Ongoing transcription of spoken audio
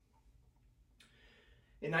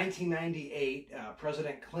In 1998,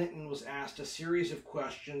 President Clinton was asked a series of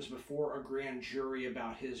questions before a grand jury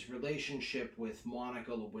about his relationship with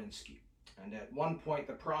Monica Lewinsky. And at one point,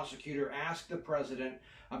 the prosecutor asked the president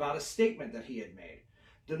about a statement that he had made,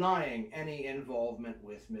 denying any involvement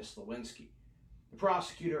with Miss Lewinsky. The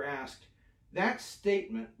prosecutor asked, "That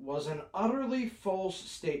statement was an utterly false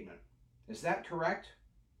statement. Is that correct?"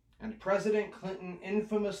 And President Clinton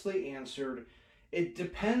infamously answered, "It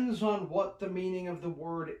depends on what the meaning of the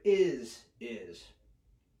word is."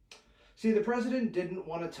 See, the president didn't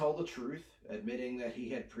want to tell the truth, admitting that he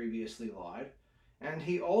had previously lied, and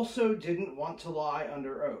he also didn't want to lie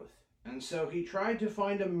under oath. And so he tried to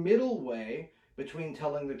find a middle way between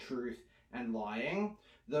telling the truth and lying,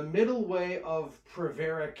 the middle way of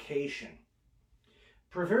prevarication.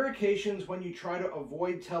 Prevarication is when you try to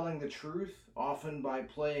avoid telling the truth, often by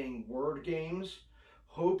playing word games,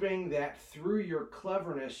 hoping that through your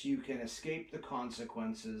cleverness you can escape the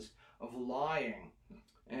consequences of lying.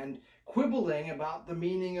 And quibbling about the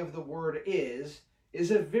meaning of the word is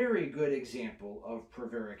a very good example of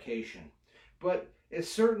prevarication. But it's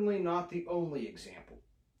certainly not the only example.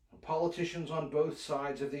 Politicians on both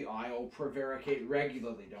sides of the aisle prevaricate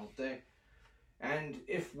regularly, don't they? And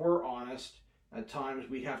if we're honest, at times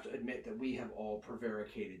we have to admit that we have all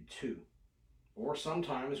prevaricated too. Or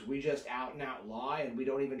sometimes we just out and out lie and we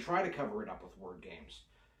don't even try to cover it up with word games.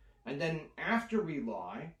 And then after we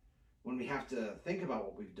lie, when we have to think about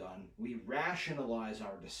what we've done, we rationalize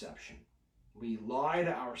our deception. We lie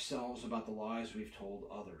to ourselves about the lies we've told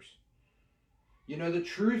others. You know, the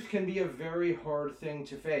truth can be a very hard thing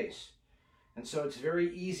to face. And so it's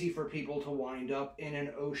very easy for people to wind up in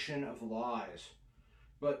an ocean of lies.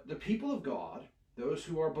 But the people of God, those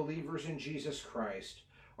who are believers in Jesus Christ,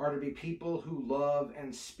 are to be people who love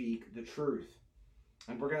and speak the truth.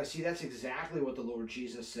 And we're going to see that's exactly what the Lord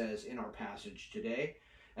Jesus says in our passage today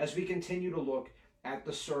as we continue to look at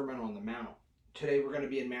the Sermon on the Mount. Today we're going to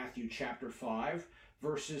be in Matthew chapter 5,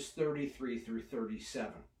 verses 33 through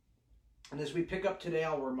 37. And as we pick up today,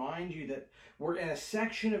 I'll remind you that we're in a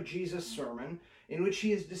section of Jesus' sermon in which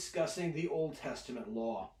he is discussing the Old Testament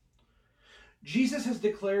law. Jesus has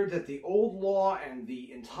declared that the old law and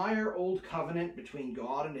the entire old covenant between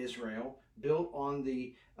God and Israel, built on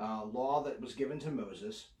the law that was given to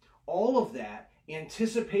Moses, all of that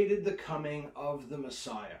anticipated the coming of the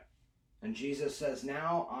Messiah. And Jesus says,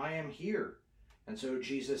 "Now I am here." And so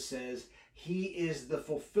Jesus says he is the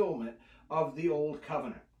fulfillment of the old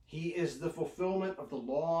covenant. He is the fulfillment of the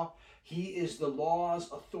law. He is the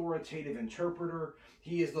law's authoritative interpreter.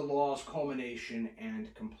 He is the law's culmination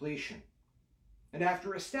and completion. And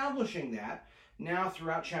after establishing that, now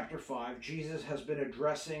throughout chapter 5, Jesus has been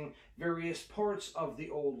addressing various parts of the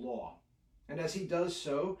old law. And as he does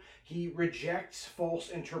so, he rejects false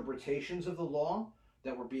interpretations of the law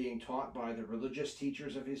that were being taught by the religious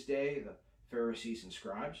teachers of his day, the Pharisees and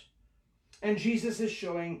scribes. And Jesus is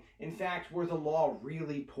showing, in fact, where the law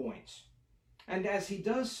really points. And as he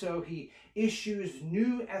does so, he issues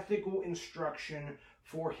new ethical instruction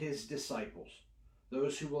for his disciples.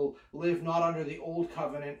 Those who will live not under the old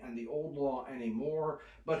covenant and the old law anymore,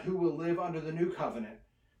 but who will live under the new covenant,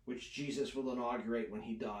 which Jesus will inaugurate when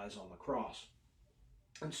he dies on the cross.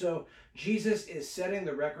 And so Jesus is setting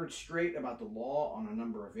the record straight about the law on a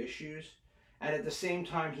number of issues, and at the same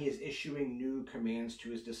time he is issuing new commands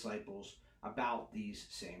to his disciples about these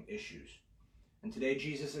same issues. And today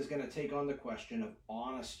Jesus is going to take on the question of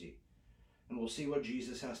honesty, and we'll see what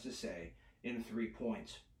Jesus has to say in 3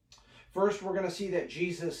 points. First, we're going to see that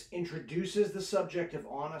Jesus introduces the subject of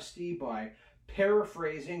honesty by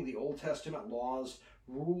paraphrasing the Old Testament law's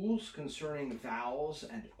rules concerning vows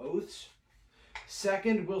and oaths.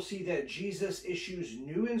 Second, we'll see that Jesus issues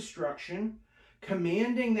new instruction,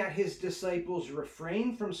 commanding that his disciples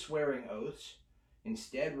refrain from swearing oaths,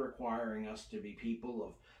 instead requiring us to be people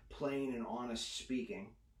of plain and honest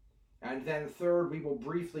speaking. And then third, we will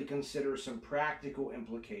briefly consider some practical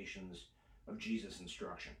implications of Jesus'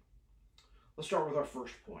 instruction. Let's start with our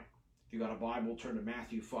first point. If you got a Bible, turn to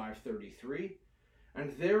Matthew 5:33.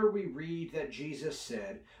 And there we read that Jesus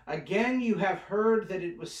said, "Again you have heard that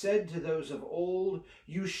it was said to those of old,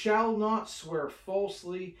 'You shall not swear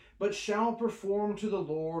falsely, but shall perform to the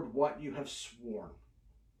Lord what you have sworn.'"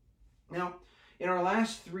 Now, in our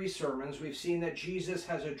last 3 sermons, we've seen that Jesus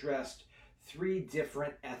has addressed 3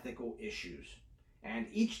 different ethical issues. And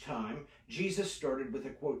each time, Jesus started with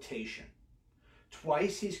a quotation.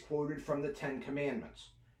 Twice he's quoted from the 10 Commandments.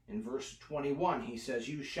 In verse 21, he says,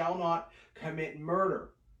 "You shall not commit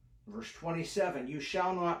murder." Verse 27, "You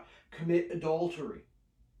shall not commit adultery."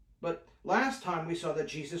 But last time we saw that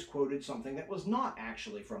Jesus quoted something that was not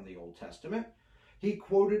actually from the Old Testament. he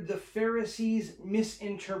quoted the Pharisees'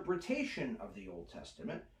 misinterpretation of the Old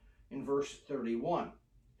Testament in verse 31.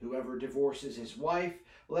 Whoever divorces his wife,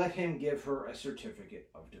 let him give her a certificate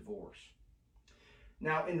of divorce.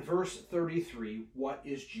 Now, in verse 33, what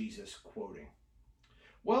is Jesus quoting?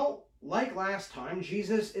 Well, like last time,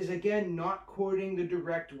 Jesus is again not quoting the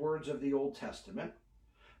direct words of the Old Testament,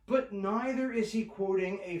 but neither is he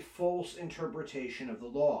quoting a false interpretation of the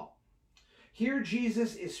law. Here,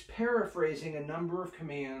 Jesus is paraphrasing a number of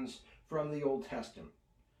commands from the Old Testament.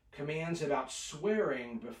 Commands about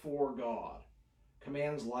swearing before God.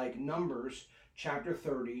 Commands like Numbers chapter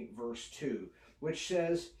 30, verse 2, which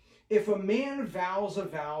says, "If a man vows a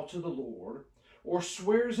vow to the Lord, or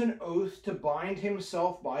swears an oath to bind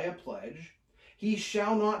himself by a pledge, he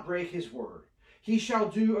shall not break his word. He shall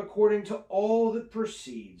do according to all that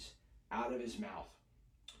proceeds out of his mouth."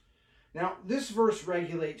 Now, this verse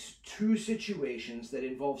regulates two situations that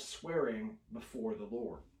involve swearing before the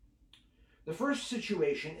Lord. The first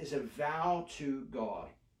situation is a vow to God.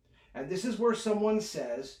 And this is where someone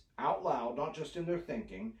says out loud, not just in their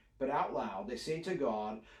thinking, but out loud, they say to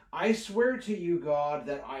God, "I swear to you, God,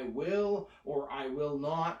 that I will or I will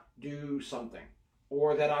not do something,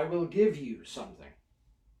 or that I will give you something."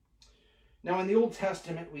 Now, in the Old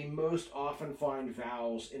Testament, we most often find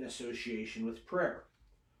vows in association with prayer.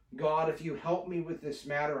 God, if you help me with this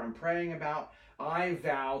matter I'm praying about, I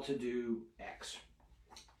vow to do X.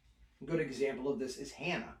 A good example of this is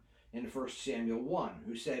Hannah in 1 Samuel 1,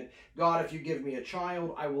 who said, "God, if you give me a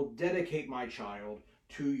child, I will dedicate my child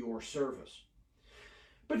to your service."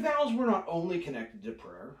 But vows were not only connected to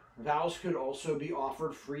prayer. Vows could also be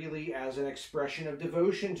offered freely as an expression of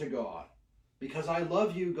devotion to God. "Because I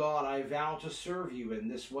love you, God, I vow to serve you in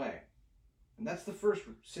this way." And that's the first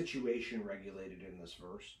situation regulated in this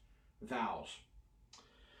verse, vows.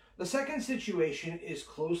 The second situation is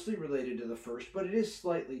closely related to the first, but it is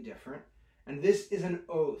slightly different, and this is an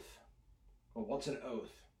oath. Well, what's an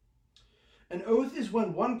oath? An oath is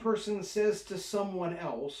when one person says to someone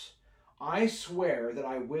else, "I swear that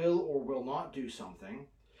I will or will not do something,"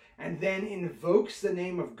 and then invokes the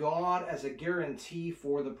name of God as a guarantee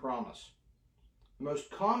for the promise. The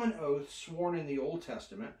most common oath sworn in the Old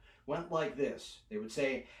Testament went like this. They would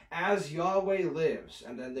say, "As Yahweh lives,"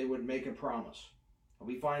 and then they would make a promise. And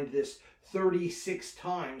we find this 36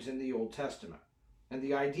 times in the Old Testament. And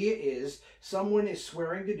the idea is someone is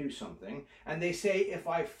swearing to do something, and they say, "If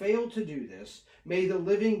I fail to do this, may the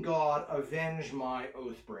living God avenge my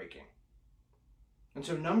oath breaking." And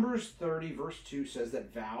so Numbers 30 verse 2 says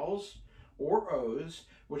that vows or oaths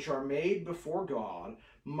which are made before God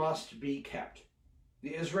must be kept.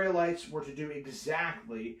 The Israelites were to do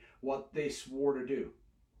exactly what they swore to do,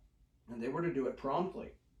 and they were to do it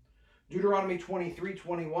promptly. Deuteronomy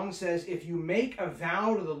 23:21 says, "If you make a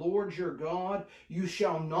vow to the Lord your God, you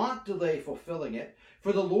shall not delay fulfilling it,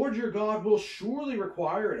 for the Lord your God will surely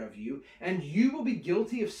require it of you, and you will be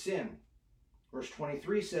guilty of sin." Verse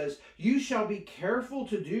 23 says, "You shall be careful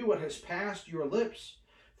to do what has passed your lips,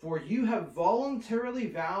 for you have voluntarily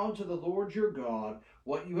vowed to the Lord your God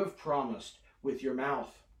what you have promised with your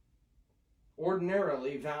mouth."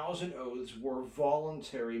 Ordinarily, vows and oaths were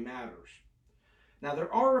voluntary matters. Now,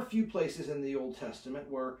 there are a few places in the Old Testament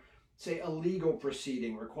where, say, a legal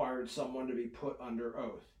proceeding required someone to be put under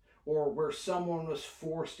oath, or where someone was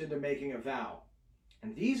forced into making a vow.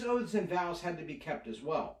 And these oaths and vows had to be kept as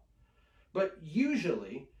well. But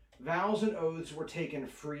usually, vows and oaths were taken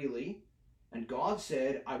freely, and God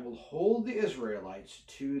said, "I will hold the Israelites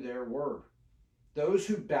to their word." Those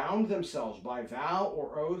who bound themselves by vow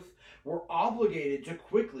or oath were obligated to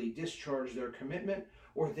quickly discharge their commitment,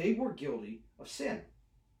 or they were guilty of sin.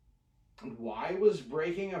 And why was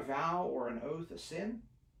breaking a vow or an oath a sin?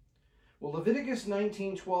 Well, Leviticus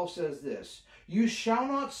 19:12 says this, "You shall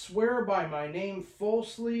not swear by my name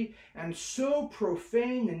falsely and so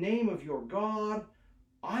profane the name of your God.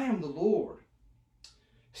 I am the Lord."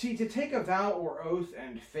 See, to take a vow or oath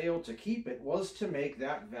and fail to keep it was to make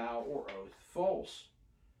that vow or oath false.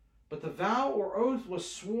 But the vow or oath was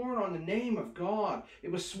sworn on the name of God.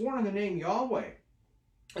 It was sworn on the name Yahweh.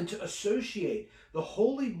 And to associate the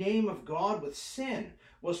holy name of God with sin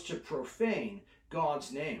was to profane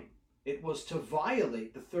God's name. It was to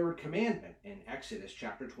violate the third commandment in Exodus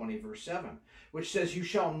chapter 20, verse 7, which says, "You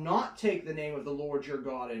shall not take the name of the Lord your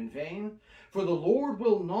God in vain, for the Lord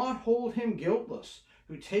will not hold him guiltless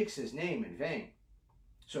who takes his name in vain."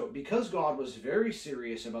 So because God was very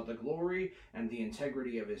serious about the glory and the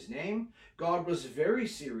integrity of his name, God was very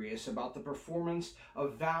serious about the performance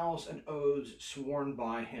of vows and oaths sworn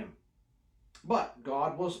by him. But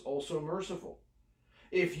God was also merciful.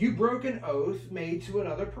 If you broke an oath made to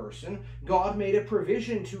another person, God made a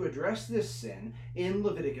provision to address this sin in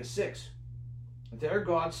Leviticus 6. There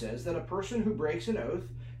God says that a person who breaks an oath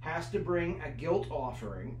has to bring a guilt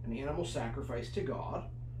offering, an animal sacrifice to God.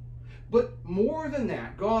 But more than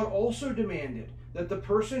that, God also demanded that the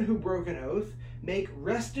person who broke an oath make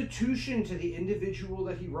restitution to the individual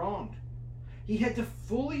that he wronged. He had to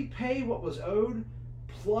fully pay what was owed,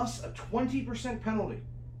 plus a 20% penalty.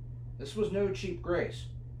 This was no cheap grace.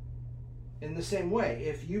 In the same way,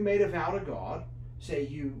 if you made a vow to God, say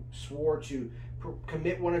you swore to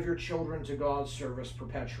commit one of your children to God's service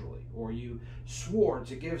perpetually, or you swore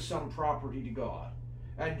to give some property to God,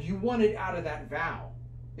 and you wanted out of that vow,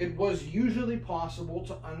 it was usually possible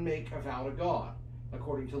to unmake a vow to God,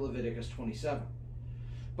 according to Leviticus 27.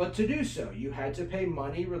 But to do so, you had to pay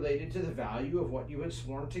money related to the value of what you had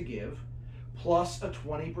sworn to give, plus a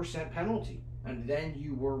 20% penalty, and then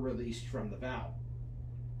you were released from the vow.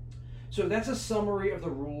 So that's a summary of the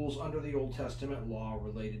rules under the Old Testament law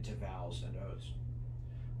related to vows and oaths.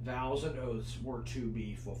 Vows and oaths were to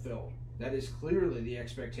be fulfilled. That is clearly the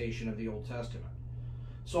expectation of the Old Testament.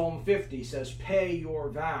 Psalm 50 says, "Pay your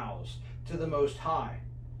vows to the Most High."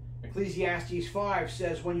 Ecclesiastes 5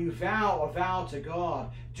 says, "When you vow a vow to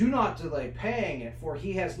God, do not delay paying it, for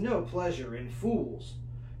he has no pleasure in fools.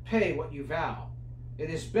 Pay what you vow. It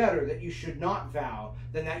is better that you should not vow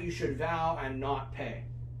than that you should vow and not pay."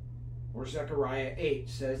 Or Zechariah 8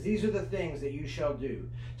 says, "These are the things that you shall do.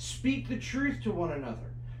 Speak the truth to one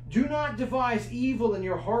another. Do not devise evil in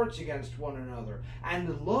your hearts against one another,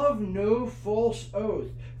 and love no false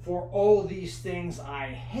oath, for all these things I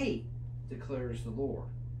hate, declares the Lord."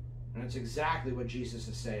 And it's exactly what Jesus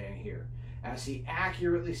is saying here, as he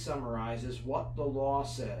accurately summarizes what the law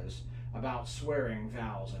says about swearing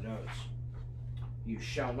vows and oaths. "You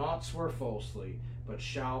shall not swear falsely, but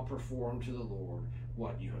shall perform to the Lord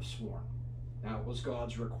what you have sworn." That was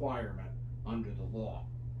God's requirement under the law.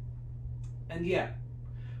 And yet,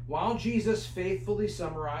 while Jesus faithfully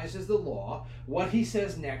summarizes the law, what he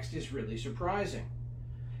says next is really surprising.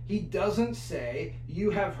 He doesn't say,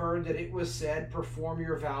 "You have heard that it was said, perform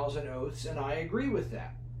your vows and oaths, and I agree with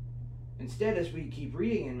that." Instead, as we keep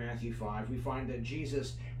reading in Matthew 5, we find that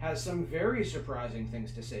Jesus has some very surprising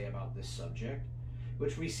things to say about this subject,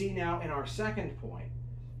 which we see now in our second point,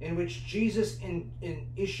 in which Jesus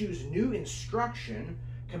issues new instruction,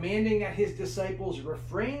 commanding that his disciples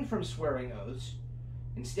refrain from swearing oaths,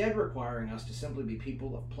 instead requiring us to simply be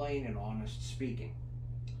people of plain and honest speaking.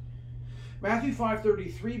 Matthew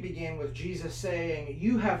 5:33 began with Jesus saying,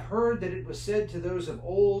 "You have heard that it was said to those of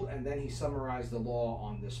old," and then he summarized the law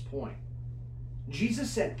on this point. Jesus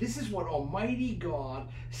said, this is what Almighty God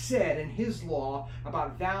said in his law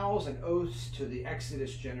about vows and oaths to the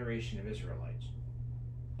Exodus generation of Israelites.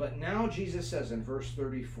 But now Jesus says in verse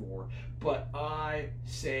 34, "But I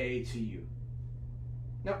say to you."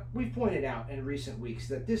 Now, we've pointed out in recent weeks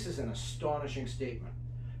that this is an astonishing statement.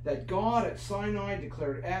 That God at Sinai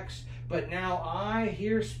declared X, but now I,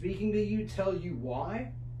 here speaking to you, tell you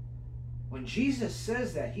Y. When Jesus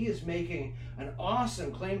says that, he is making an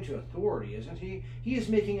awesome claim to authority, isn't he? He is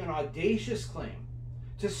making an audacious claim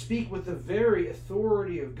to speak with the very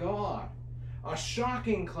authority of God. A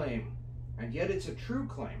shocking claim, and yet it's a true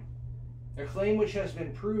claim. A claim which has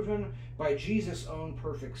been proven by Jesus' own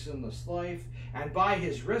perfect sinless life and by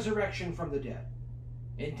his resurrection from the dead.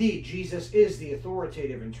 Indeed, Jesus is the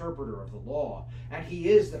authoritative interpreter of the law, and he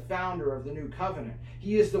is the founder of the new covenant.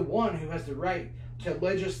 He is the one who has the right to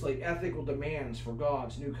legislate ethical demands for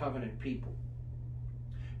God's new covenant people.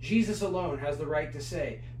 Jesus alone has the right to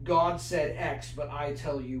say, "God said X, but I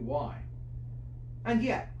tell you Y." And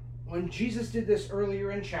yet, when Jesus did this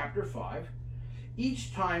earlier in chapter 5,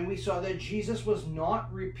 each time we saw that Jesus was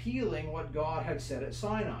not repealing what God had said at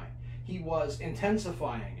Sinai. He was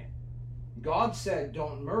intensifying it. God said,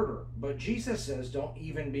 "Don't murder," but Jesus says, "Don't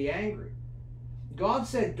even be angry." God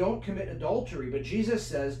said, "Don't commit adultery," but Jesus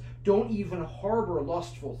says, "Don't even harbor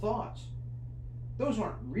lustful thoughts." Those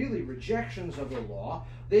aren't really rejections of the law.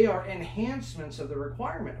 They are enhancements of the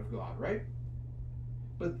requirement of God, right?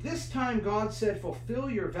 But this time God said, "Fulfill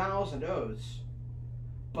your vows and oaths."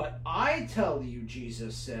 But I tell you,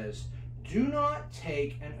 Jesus says, do not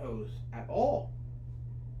take an oath at all.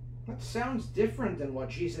 That sounds different than what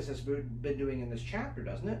Jesus has been doing in this chapter,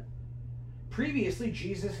 doesn't it? Previously,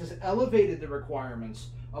 Jesus has elevated the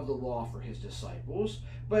requirements of the law for his disciples,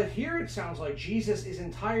 but here it sounds like Jesus is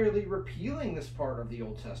entirely repealing this part of the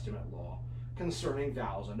Old Testament law concerning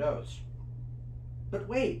vows and oaths. But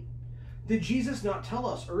wait, did Jesus not tell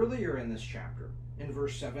us earlier in this chapter, in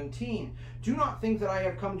verse 17, "Do not think that I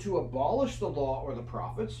have come to abolish the law or the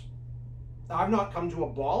prophets. I've not come to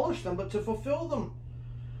abolish them, but to fulfill them.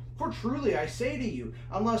 For truly I say to you,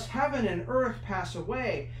 unless heaven and earth pass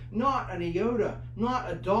away, not an iota,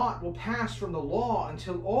 not a dot will pass from the law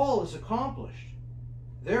until all is accomplished.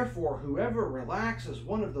 Therefore, whoever relaxes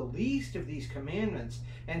one of the least of these commandments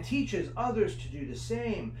and teaches others to do the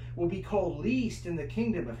same will be called least in the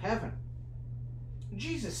kingdom of heaven.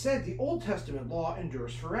 Jesus said the Old Testament law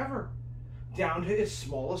endures forever, down to its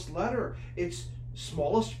smallest letter, its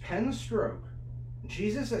smallest pen stroke.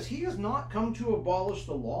 Jesus says he has not come to abolish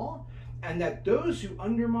the law, and that those who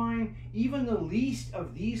undermine even the least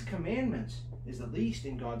of these commandments is the least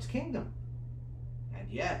in God's kingdom. And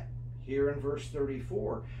yet, here in verse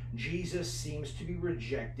 34, Jesus seems to be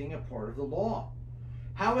rejecting a part of the law.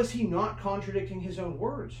 How is he not contradicting his own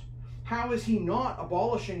words? How is he not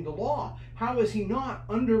abolishing the law? How is he not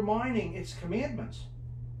undermining its commandments?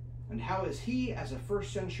 And how is he, as a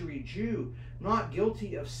first century Jew, not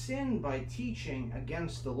guilty of sin by teaching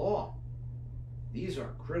against the law? These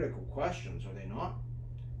are critical questions, are they not?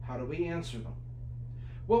 How do we answer them?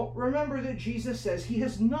 Well, remember that Jesus says he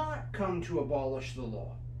has not come to abolish the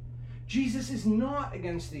law. Jesus is not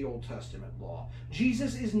against the Old Testament law.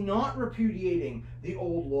 Jesus is not repudiating the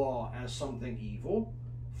old law as something evil.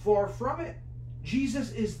 Far from it.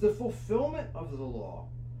 Jesus is the fulfillment of the law.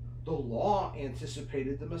 The law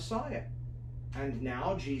anticipated the Messiah. And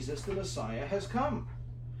now Jesus, the Messiah, has come.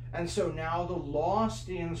 And so now the law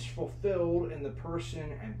stands fulfilled in the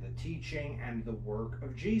person and the teaching and the work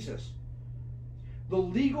of Jesus. The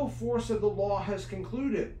legal force of the law has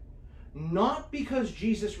concluded, not because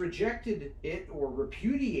Jesus rejected it or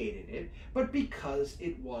repudiated it, but because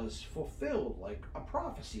it was fulfilled, like a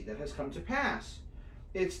prophecy that has come to pass.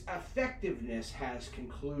 Its effectiveness has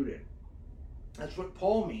concluded. That's what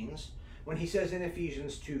Paul means when he says in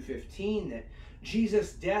Ephesians 2:15 that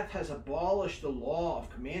Jesus' death has abolished the law of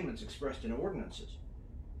commandments expressed in ordinances.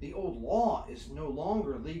 The old law is no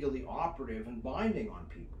longer legally operative and binding on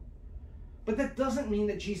people. But that doesn't mean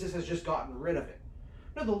that Jesus has just gotten rid of it.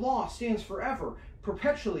 No, the law stands forever,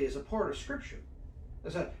 perpetually as a part of Scripture,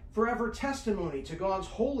 as a forever testimony to God's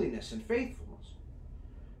holiness and faithfulness.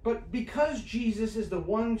 But because Jesus is the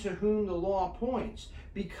one to whom the law points,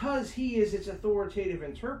 because he is its authoritative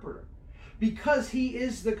interpreter, because he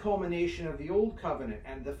is the culmination of the old covenant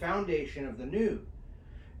and the foundation of the new,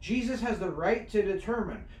 Jesus has the right to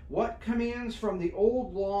determine what commands from the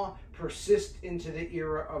old law persist into the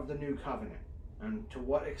era of the new covenant, and to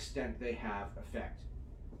what extent they have effect.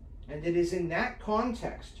 And it is in that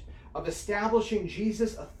context of establishing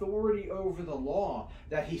Jesus' authority over the law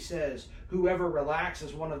that he says, whoever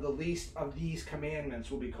relaxes one of the least of these commandments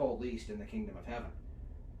will be called least in the kingdom of heaven.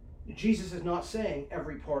 Jesus is not saying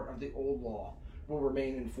every part of the old law will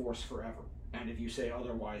remain in force forever, and if you say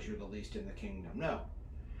otherwise, you're the least in the kingdom. No.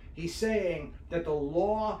 He's saying that the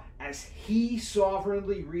law, as he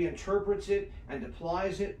sovereignly reinterprets it and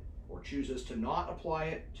applies it, or chooses to not apply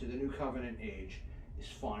it to the new covenant age, is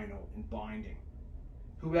final and binding.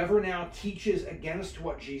 Whoever now teaches against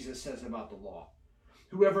what Jesus says about the law,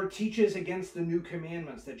 whoever teaches against the new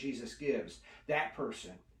commandments that Jesus gives, that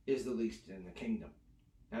person is the least in the kingdom.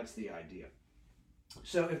 That's the idea.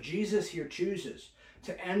 So if Jesus here chooses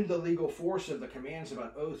to end the legal force of the commands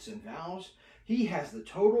about oaths and vows, he has the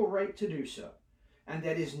total right to do so. And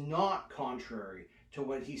that is not contrary to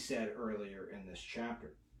what he said earlier in this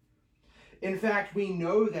chapter. In fact, we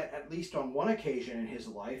know that at least on one occasion in his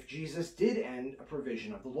life, Jesus did end a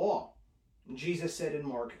provision of the law. Jesus said in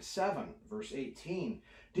Mark 7, verse 18,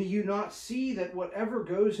 "Do you not see that whatever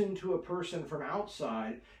goes into a person from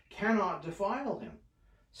outside cannot defile him,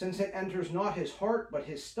 since it enters not his heart but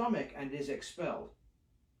his stomach and is expelled?"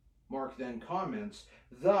 Mark then comments,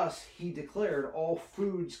 "Thus he declared all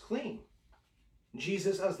foods clean."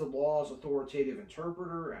 Jesus, as the law's authoritative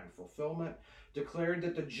interpreter and fulfillment, declared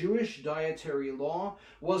that the Jewish dietary law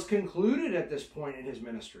was concluded at this point in his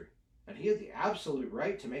ministry. And he had the absolute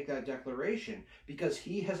right to make that declaration because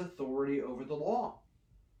he has authority over the law.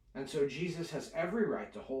 And so Jesus has every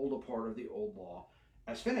right to hold a part of the old law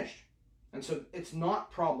as finished. And so it's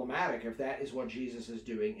not problematic if that is what Jesus is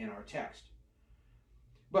doing in our text.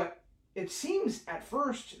 But it seems at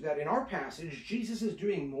first that in our passage, Jesus is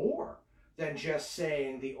doing more than just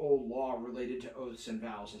saying the old law related to oaths and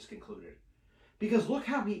vows is concluded. Because look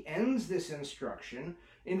how he ends this instruction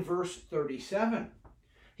in verse 37.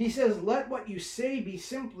 He says, "Let what you say be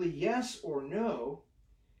simply yes or no.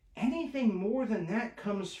 Anything more than that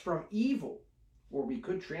comes from evil." Or we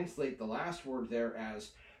could translate the last word there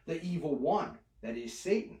as the evil one, that is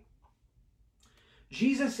Satan.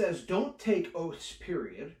 Jesus says, don't take oaths,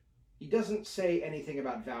 period. He doesn't say anything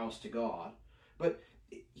about vows to God. But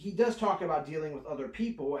he does talk about dealing with other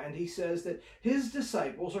people, and he says that his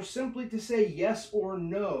disciples are simply to say yes or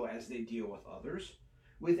no as they deal with others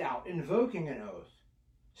without invoking an oath.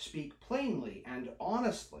 Speak plainly and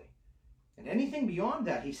honestly. And anything beyond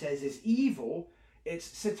that, he says, is evil. It's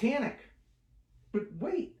satanic. But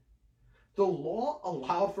wait, the law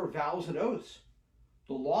allowed for vows and oaths.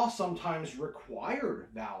 The law sometimes required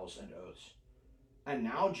vows and oaths. And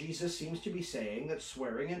now Jesus seems to be saying that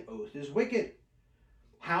swearing an oath is wicked.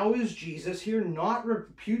 How is Jesus here not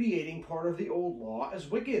repudiating part of the old law as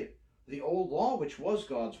wicked? The old law, which was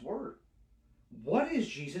God's word. What is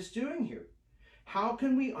Jesus doing here? How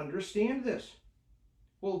can we understand this?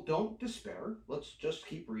 Well, don't despair. Let's just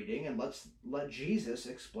keep reading and let's let Jesus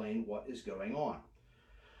explain what is going on.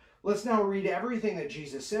 Let's now read everything that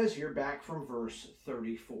Jesus says here back from verse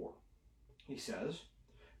 34. He says,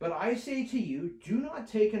 "But I say to you, do not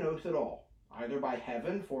take an oath at all, either by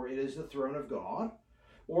heaven, for it is the throne of God,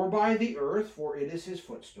 or by the earth, for it is his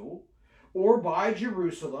footstool, or by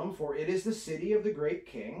Jerusalem, for it is the city of the great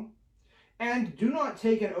king. And do not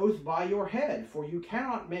take an oath by your head, for you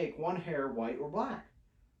cannot make one hair white or black.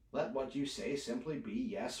 Let what you say simply be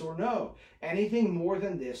yes or no. Anything more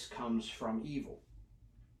than this comes from evil."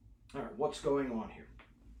 All right, what's going on here?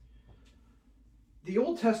 The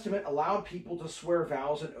Old Testament allowed people to swear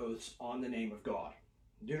vows and oaths on the name of God.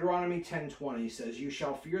 Deuteronomy 10:20 says, "You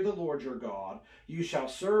shall fear the Lord your God, you shall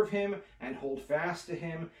serve him and hold fast to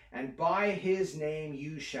him, and by his name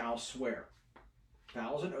you shall swear."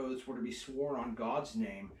 Vows and oaths were to be sworn on God's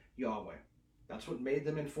name, Yahweh. That's what made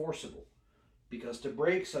them enforceable, because to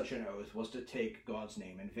break such an oath was to take God's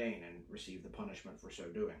name in vain and receive the punishment for so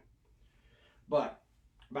doing. But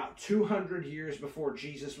about 200 years before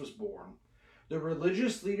Jesus was born, the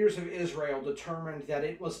religious leaders of Israel determined that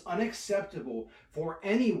it was unacceptable for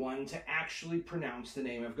anyone to actually pronounce the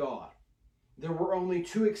name of God. There were only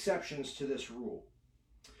two exceptions to this rule.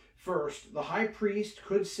 First, the high priest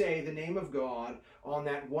could say the name of God on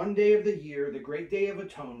that one day of the year, the great day of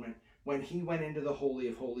atonement, when he went into the Holy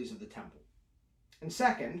of Holies of the temple. And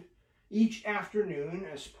second, each afternoon,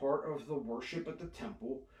 as part of the worship at the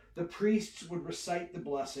temple, the priests would recite the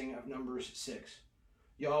blessing of Numbers 6.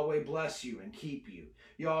 "Yahweh bless you and keep you.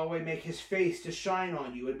 Yahweh make his face to shine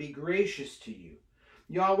on you and be gracious to you.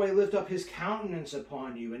 Yahweh lift up his countenance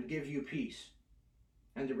upon you and give you peace."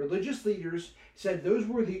 And the religious leaders said those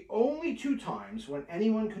were the only two times when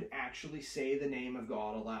anyone could actually say the name of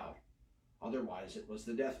God aloud. Otherwise, it was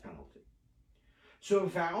the death penalty. So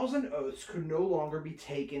vows and oaths could no longer be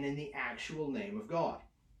taken in the actual name of God.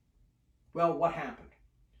 Well, what happened?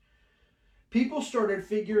 People started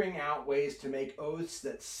figuring out ways to make oaths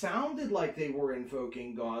that sounded like they were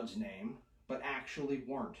invoking God's name, but actually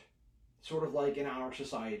weren't. Sort of like in our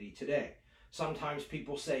society today. Sometimes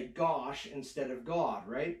people say gosh instead of God,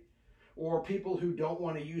 right? Or people who don't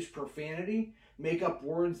want to use profanity make up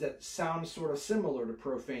words that sound sort of similar to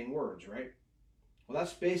profane words, right? Well,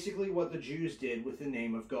 that's basically what the Jews did with the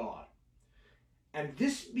name of God. And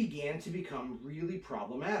this began to become really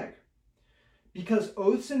problematic, because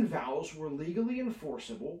oaths and vows were legally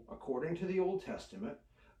enforceable, according to the Old Testament,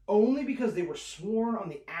 only because they were sworn on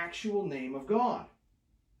the actual name of God.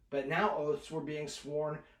 But now oaths were being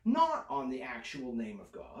sworn not on the actual name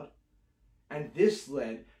of God, and this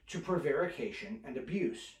led to prevarication and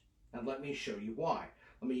abuse. And let me show you why.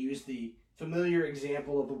 Let me use the familiar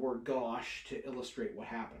example of the word gosh to illustrate what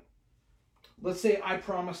happened. Let's say I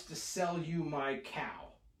promise to sell you my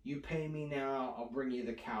cow. You pay me now, I'll bring you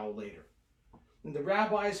the cow later. And the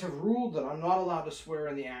rabbis have ruled that I'm not allowed to swear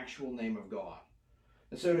in the actual name of God.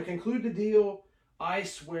 And so to conclude the deal, I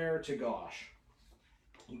swear to gosh.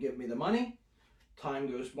 You give me the money, time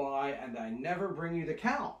goes by, and I never bring you the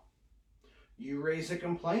cow. You raise a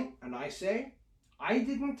complaint, and I say, I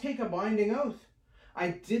didn't take a binding oath. I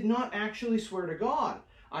did not actually swear to God.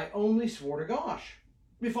 I only swore to gosh.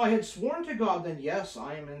 If I had sworn to God, then yes,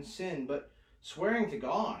 I am in sin, but swearing to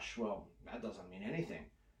gosh, well, that doesn't mean anything.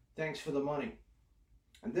 Thanks for the money.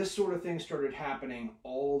 And this sort of thing started happening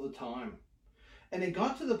all the time. And it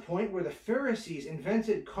got to the point where the Pharisees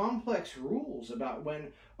invented complex rules about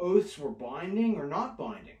when oaths were binding or not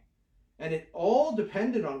binding. And it all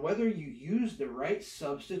depended on whether you used the right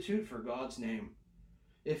substitute for God's name.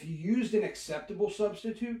 If you used an acceptable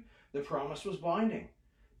substitute, the promise was binding.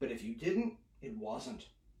 But if you didn't, it wasn't.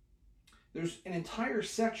 There's an entire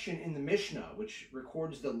section in the Mishnah which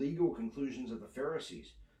records the legal conclusions of the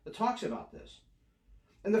Pharisees that talks about this.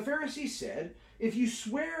 And the Pharisees said, if you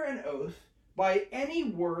swear an oath by any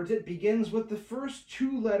word that begins with the first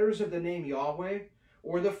two letters of the name Yahweh,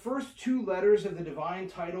 or the first two letters of the divine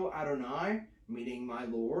title Adonai, meaning my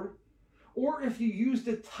Lord, or if you used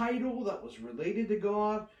a title that was related to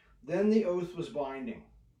God, then the oath was binding.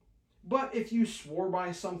 But if you swore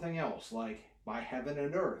by something else, like by heaven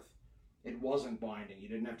and earth, it wasn't binding. You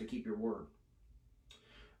didn't have to keep your word.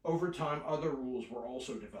 Over time, other rules were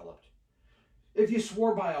also developed. If you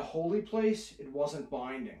swore by a holy place, it wasn't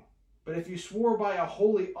binding. But if you swore by a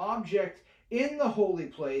holy object in the holy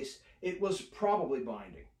place, it was probably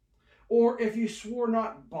binding. Or if you swore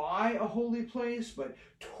not by a holy place, but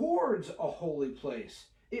towards a holy place,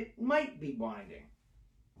 it might be binding.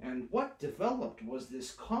 And what developed was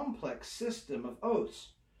this complex system of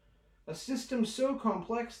oaths. A system so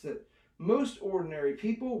complex that most ordinary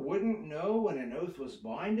people wouldn't know when an oath was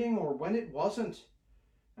binding or when it wasn't.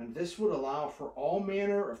 And this would allow for all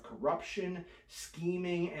manner of corruption,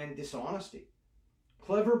 scheming, and dishonesty.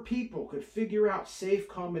 Clever people could figure out safe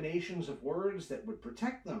combinations of words that would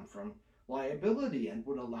protect them from liability and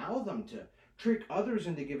would allow them to trick others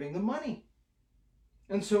into giving them money.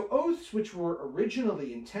 And so oaths which were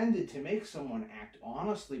originally intended to make someone act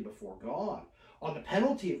honestly before God on the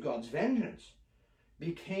penalty of God's vengeance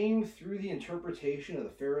became, through the interpretation of the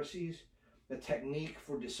Pharisees, a technique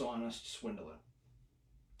for dishonest swindling.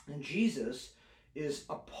 And Jesus is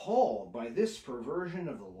appalled by this perversion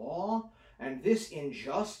of the law and this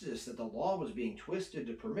injustice that the law was being twisted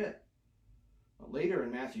to permit. Later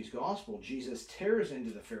in Matthew's Gospel, Jesus tears into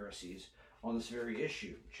the Pharisees on this very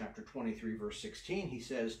issue. Chapter 23, verse 16, he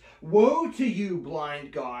says, "Woe to you,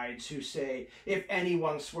 blind guides, who say, if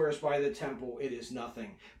anyone swears by the temple, it is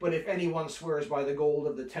nothing. But if anyone swears by the gold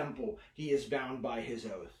of the temple, he is bound by his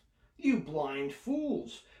oath. You blind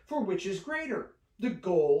fools, for which is greater, the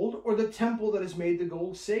gold or the temple that has made the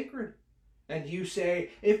gold sacred? And you say,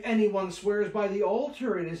 if anyone swears by the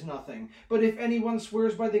altar, it is nothing. But if anyone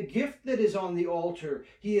swears by the gift that is on the altar,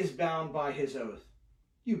 he is bound by his oath.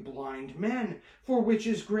 You blind men, for which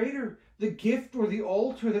is greater, the gift or the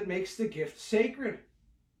altar that makes the gift sacred?"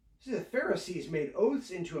 See, the Pharisees made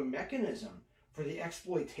oaths into a mechanism for the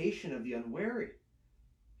exploitation of the unwary.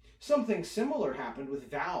 Something similar happened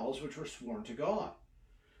with vows which were sworn to God.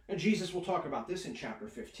 And Jesus will talk about this in chapter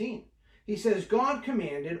 15. He says, "God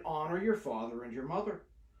commanded, honor your father and your mother.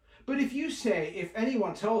 But if you say, if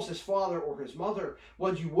anyone tells his father or his mother,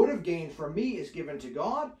 what you would have gained from me is given to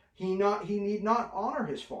God, he need not honor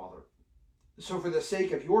his father. So for the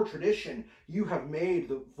sake of your tradition, you have made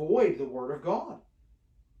void the word of God."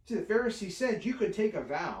 See, the Pharisees said you could take a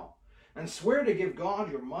vow and swear to give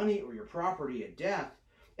God your money or your property at death,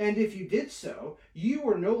 and if you did so, you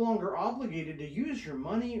were no longer obligated to use your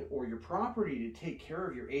money or your property to take care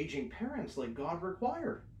of your aging parents like God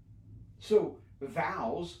required. So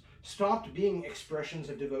vows stopped being expressions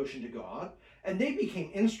of devotion to God, and they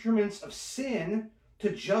became instruments of sin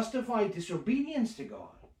to justify disobedience to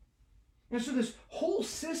God. And so this whole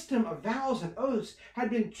system of vows and oaths had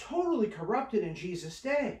been totally corrupted in Jesus'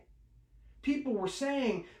 day. People were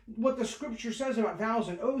saying, what the scripture says about vows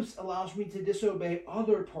and oaths allows me to disobey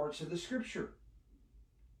other parts of the scripture.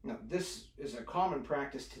 Now, this is a common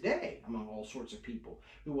practice today among all sorts of people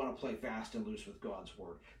who want to play fast and loose with God's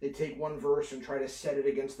word. They take one verse and try to set it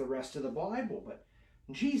against the rest of the Bible, but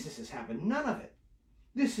Jesus is having none of it.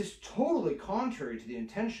 This is totally contrary to the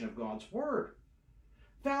intention of God's word.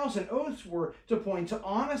 Vows and oaths were to point to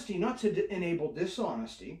honesty, not to enable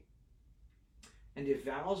dishonesty. And if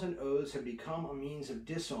vows and oaths have become a means of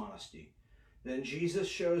dishonesty, then Jesus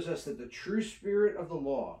shows us that the true spirit of the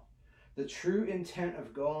law, the true intent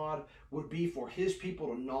of God, would be for his people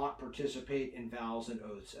to not participate in vows and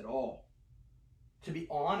oaths at all. To be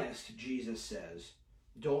honest, Jesus says,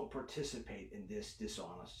 don't participate in this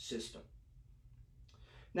dishonest system.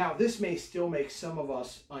 Now, this may still make some of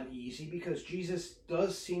us uneasy because Jesus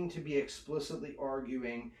does seem to be explicitly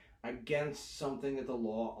arguing against something that the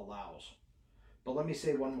law allows. But let me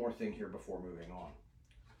say one more thing here before moving on.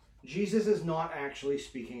 Jesus is not actually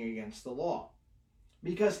speaking against the law,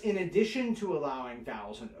 because in addition to allowing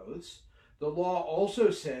vows and oaths, the law also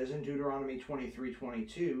says in Deuteronomy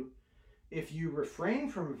 23:22, if you refrain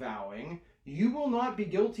from vowing, you will not be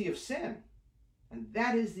guilty of sin. And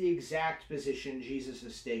that is the exact position Jesus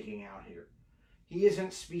is staking out here. He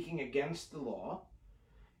isn't speaking against the law.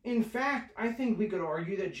 In fact, I think we could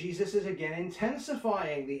argue that Jesus is again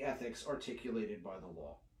intensifying the ethics articulated by the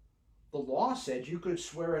law. The law said you could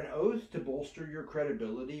swear an oath to bolster your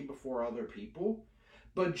credibility before other people,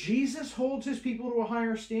 but Jesus holds his people to a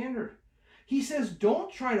higher standard. He says,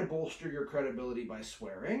 don't try to bolster your credibility by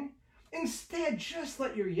swearing. Instead, just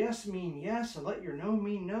let your yes mean yes and let your no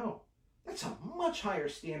mean no. That's a much higher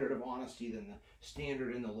standard of honesty than the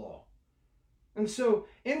standard in the law. And so,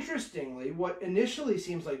 interestingly, what initially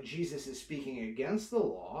seems like Jesus is speaking against the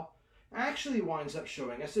law actually winds up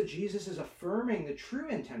showing us that Jesus is affirming the true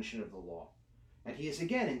intention of the law. And he is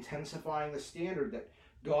again intensifying the standard that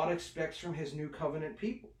God expects from his new covenant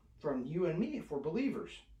people, from you and me if we're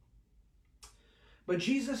believers. But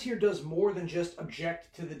Jesus here does more than just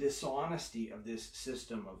object to the dishonesty of this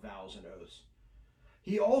system of vows and oaths.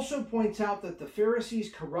 He also points out that the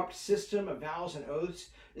Pharisees' corrupt system of vows and oaths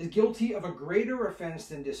is guilty of a greater offense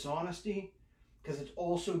than dishonesty, because it's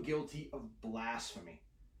also guilty of blasphemy.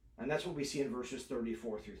 And that's what we see in verses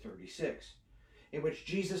 34 through 36, in which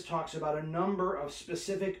Jesus talks about a number of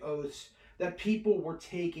specific oaths that people were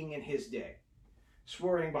taking in his day,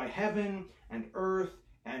 swearing by heaven and earth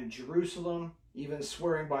and Jerusalem, even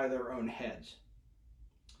swearing by their own heads.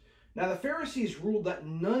 Now the Pharisees ruled that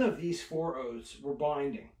none of these 4 oaths were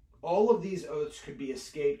binding. All of these oaths could be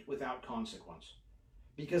escaped without consequence,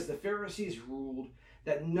 because the Pharisees ruled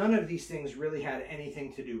that none of these things really had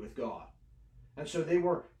anything to do with God. And so they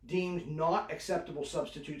were deemed not acceptable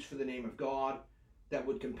substitutes for the name of God that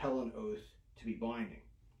would compel an oath to be binding.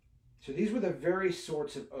 So these were the very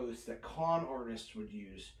sorts of oaths that con artists would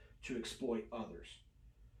use to exploit others.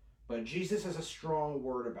 But Jesus has a strong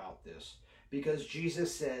word about this, because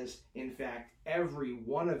Jesus says, in fact, every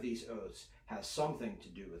one of these oaths has something to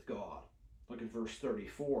do with God. Look at verse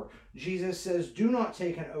 34. Jesus says, "Do not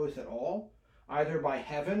take an oath at all, either by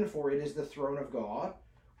heaven, for it is the throne of God,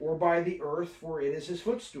 or by the earth, for it is his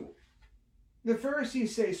footstool." The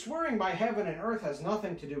Pharisees say swearing by heaven and earth has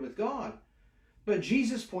nothing to do with God. But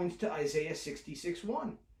Jesus points to Isaiah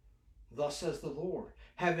 66:1. "Thus says the Lord,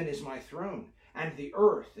 heaven is my throne, and the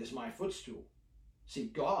earth is my footstool." See,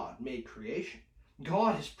 God made creation.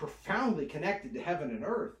 God is profoundly connected to heaven and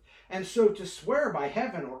earth. And so to swear by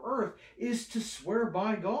heaven or earth is to swear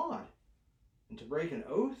by God. And to break an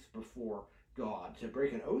oath before God, to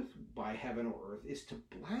break an oath by heaven or earth, is to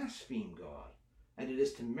blaspheme God, and it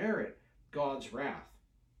is to merit God's wrath.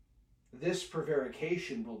 This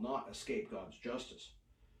prevarication will not escape God's justice.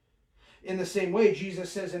 In the same way,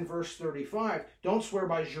 Jesus says in verse 35, "Don't swear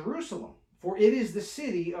by Jerusalem, for it is the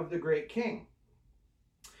city of the great king."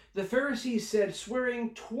 The Pharisees said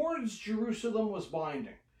swearing towards Jerusalem was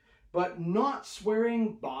binding, but not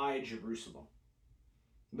swearing by Jerusalem.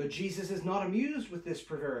 But Jesus is not amused with this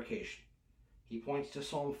prevarication. He points to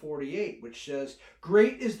Psalm 48, which says,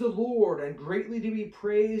 "Great is the Lord, and greatly to be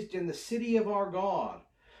praised in the city of our God,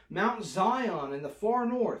 Mount Zion in the far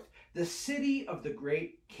north, the city of the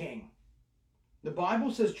great king." The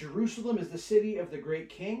Bible says Jerusalem is the city of the great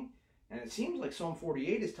king, and it seems like Psalm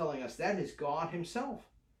 48 is telling us that is God himself.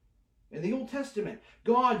 In the Old Testament,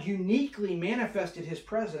 God uniquely manifested his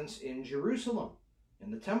presence in Jerusalem,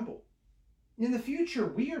 in the temple. In the future,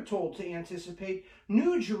 we are told to anticipate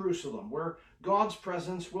New Jerusalem, where God's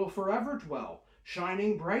presence will forever dwell,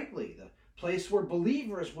 shining brightly, the place where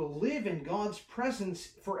believers will live in God's presence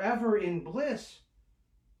forever in bliss.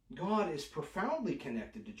 God is profoundly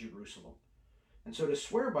connected to Jerusalem. And so to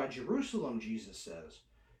swear by Jerusalem, Jesus says,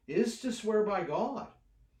 is to swear by God.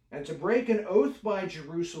 And to break an oath by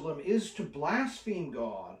Jerusalem is to blaspheme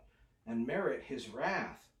God and merit his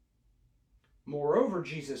wrath. Moreover,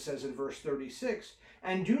 Jesus says in verse 36,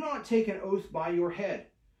 "And do not take an oath by your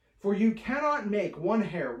head, for you cannot make one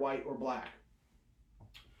hair white or black."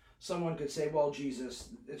 Someone could say, "Well,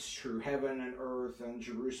 Jesus, it's true, heaven and earth and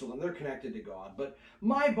Jerusalem, they're connected to God, but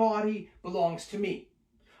my body belongs to me.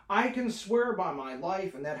 I can swear by my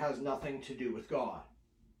life, and that has nothing to do with God."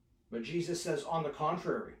 But Jesus says, on the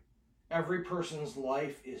contrary, every person's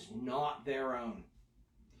life is not their own.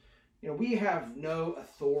 We have no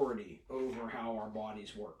authority over how our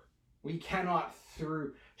bodies work. We cannot,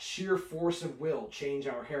 through sheer force of will, change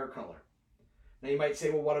our hair color. Now you might say,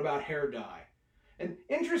 well, what about hair dye? And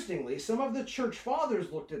interestingly, some of the church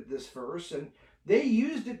fathers looked at this verse and they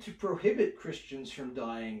used it to prohibit Christians from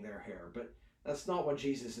dyeing their hair, but that's not what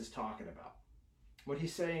Jesus is talking about. What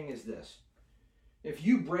he's saying is this: if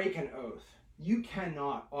you break an oath, you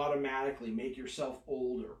cannot automatically make yourself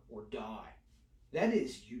older or die. That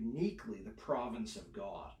is uniquely the province of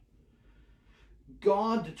God.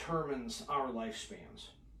 God determines our lifespans.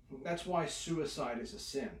 That's why suicide is a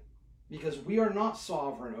sin, because we are not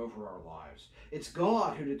sovereign over our lives. It's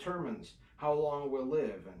God who determines how long we'll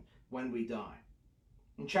live and when we die.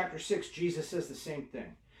 In chapter 6, Jesus says the same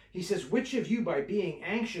thing. He says, "Which of you, by being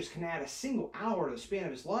anxious, can add a single hour to the span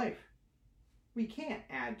of his life?" We can't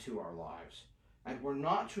add to our lives, and we're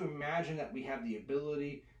not to imagine that we have the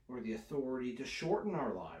ability or the authority to shorten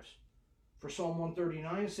our lives. For Psalm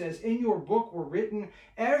 139 says, "In your book were written,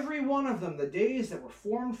 every one of them, the days that were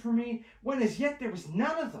formed for me, when as yet there was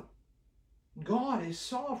none of them." God is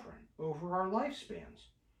sovereign over our lifespans.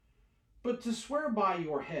 But to swear by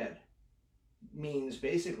your head means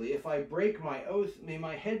basically, if I break my oath, may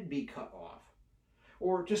my head be cut off.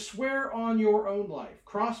 Or to swear on your own life,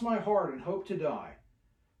 cross my heart and hope to die.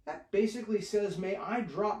 That basically says, may I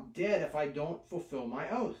drop dead if I don't fulfill my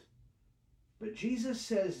oath. But Jesus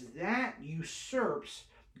says that usurps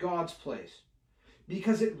God's place,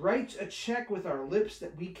 because it writes a check with our lips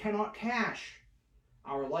that we cannot cash.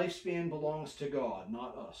 Our lifespan belongs to God,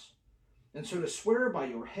 not us. And so to swear by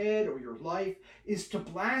your head or your life is to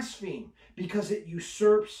blaspheme, because it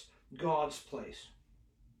usurps God's place.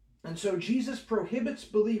 And so Jesus prohibits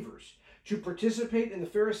believers to participate in the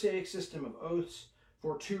Pharisaic system of oaths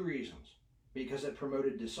for two reasons: because it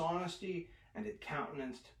promoted dishonesty and it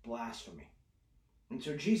countenanced blasphemy. And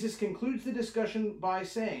so Jesus concludes the discussion by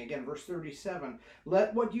saying, again, verse 37,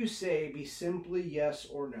 let what you say be simply yes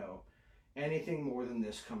or no. Anything more than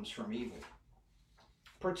this comes from evil.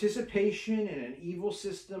 Participation in an evil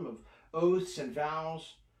system of oaths and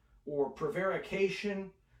vows, or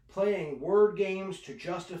prevarication, playing word games to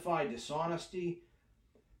justify dishonesty,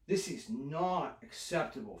 this is not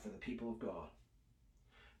acceptable for the people of God.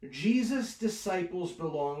 Jesus' disciples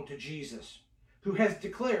belong to Jesus, who has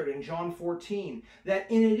declared in John 14 that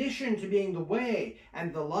in addition to being the way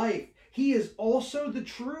and the life, he is also the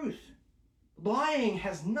truth. Lying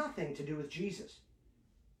has nothing to do with Jesus.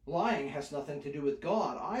 Lying has nothing to do with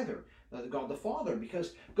God either, God the Father,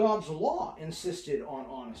 because God's law insisted on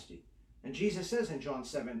honesty. And Jesus says in John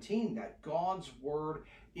 17 that God's word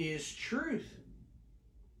is truth.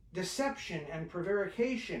 Deception and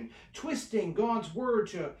prevarication, twisting God's word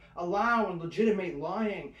to allow and legitimate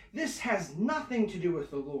lying, this has nothing to do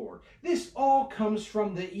with the Lord. This all comes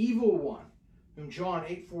from the evil one, whom John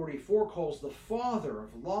 8:44 calls the father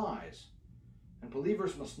of lies. And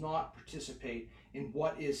believers must not participate in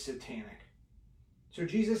what is satanic. So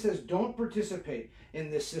Jesus says, don't participate in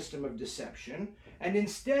this system of deception, and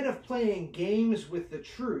instead of playing games with the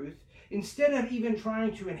truth, instead of even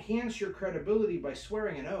trying to enhance your credibility by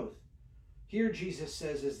swearing an oath, here Jesus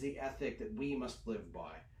says is the ethic that we must live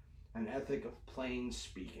by, an ethic of plain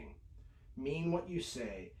speaking. Mean what you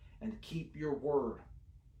say and keep your word,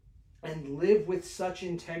 and live with such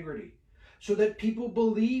integrity so that people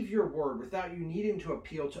believe your word without you needing to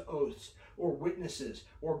appeal to oaths or witnesses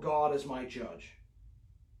or God as my judge.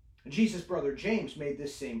 Jesus' brother James made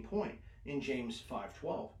this same point in James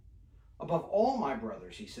 5:12. Above all, my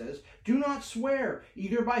brothers, he says, do not swear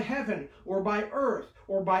either by heaven or by earth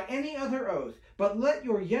or by any other oath, but let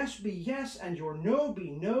your yes be yes and your no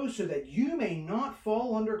be no, so that you may not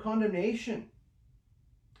fall under condemnation.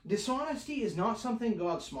 Dishonesty is not something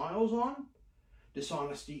God smiles on.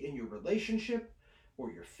 Dishonesty in your relationship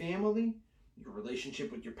or your family, your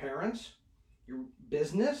relationship with your parents, your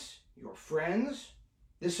business, your friends,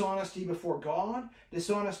 dishonesty before God,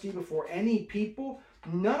 dishonesty before any people,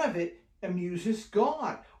 none of it amuses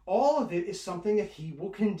God. All of it is something that he will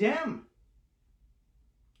condemn.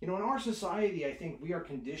 You know, in our society, I think we are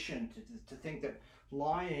conditioned to think that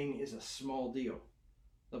lying is a small deal.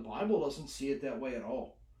 The Bible doesn't see it that way at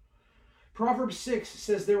all. Proverbs 6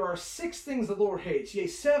 says there are 6 things the Lord hates, yea,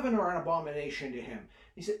 7 are an abomination to him.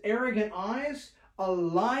 He said, arrogant eyes, a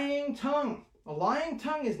lying tongue. A lying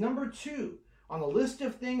tongue is number 2 on the list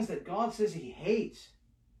of things that God says he hates.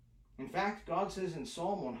 In fact, God says in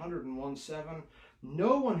Psalm 101:7,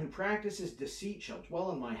 no one who practices deceit shall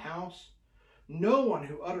dwell in my house. No one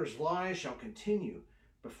who utters lies shall continue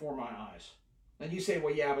before my eyes. And you say,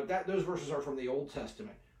 well, yeah, but those verses are from the Old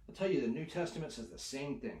Testament. I'll tell you, the New Testament says the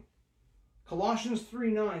same thing. Colossians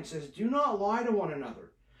 3:9 says, do not lie to one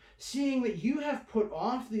another, seeing that you have put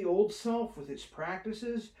off the old self with its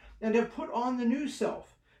practices and have put on the new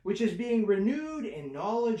self, which is being renewed in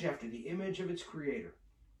knowledge after the image of its creator.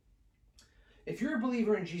 If you're a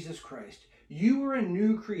believer in Jesus Christ, you are a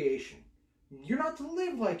new creation. You're not to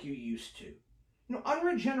live like you used to. You know,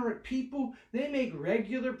 unregenerate people, they make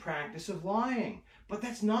regular practice of lying, but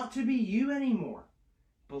that's not to be you anymore.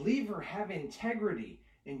 Believer, have integrity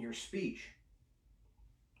in your speech.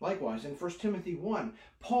 Likewise, in 1 Timothy 1,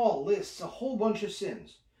 Paul lists a whole bunch of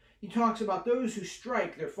sins. He talks about those who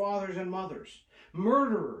strike their fathers and mothers,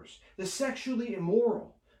 murderers, the sexually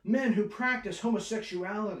immoral, men who practice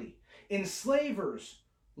homosexuality, enslavers,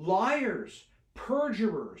 liars,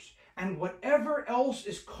 perjurers, and whatever else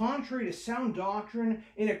is contrary to sound doctrine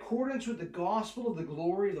in accordance with the gospel of the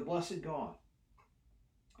glory of the blessed God.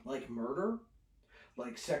 Like murder,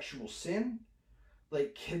 like sexual sin,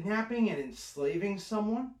 like kidnapping and enslaving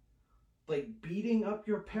someone, like beating up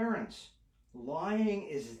your parents. Lying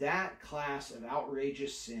is that class of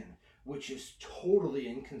outrageous sin, which is totally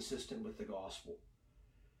inconsistent with the gospel.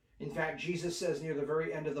 In fact, Jesus says near the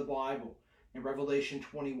very end of the Bible, in Revelation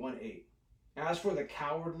 21:8, As for the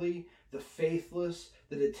cowardly, the faithless,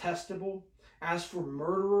 the detestable, as for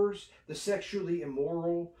murderers, the sexually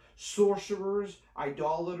immoral, sorcerers,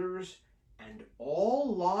 idolaters, and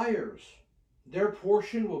all liars, their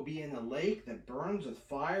portion will be in the lake that burns with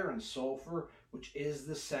fire and sulfur, which is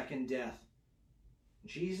the second death.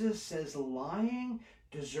 Jesus says lying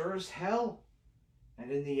deserves hell.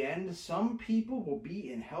 And in the end, some people will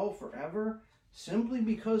be in hell forever simply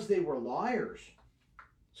because they were liars.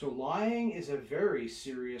 So lying is a very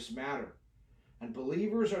serious matter. And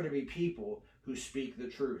believers are to be people who speak the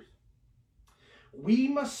truth. We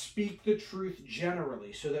must speak the truth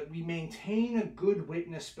generally so that we maintain a good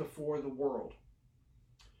witness before the world.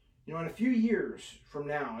 In a few years from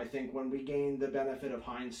now, I think when we gain the benefit of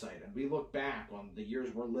hindsight and we look back on the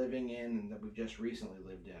years we're living in and that we've just recently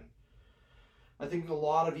lived in, I think a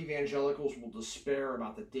lot of evangelicals will despair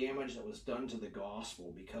about the damage that was done to the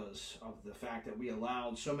gospel because of the fact that we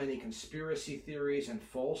allowed so many conspiracy theories and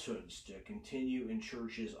falsehoods to continue in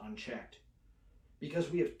churches unchecked. Because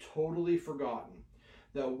we have totally forgotten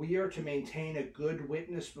that we are to maintain a good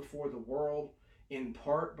witness before the world, in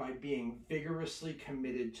part by being vigorously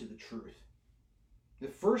committed to the truth. The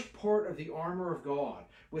first part of the armor of God,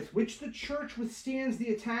 with which the church withstands the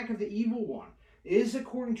attack of the evil one, is,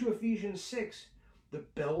 according to Ephesians 6, the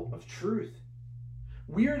belt of truth.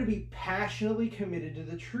 We are to be passionately committed to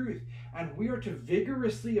the truth, and we are to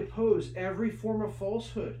vigorously oppose every form of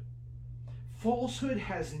falsehood. Falsehood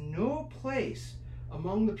has no place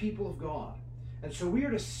among the people of God, and so we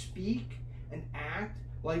are to speak and act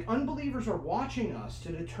like unbelievers are watching us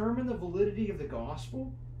to determine the validity of the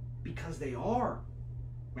gospel, because they are.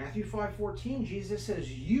 Matthew 5:14, Jesus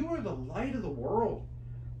says, "You are the light of the world.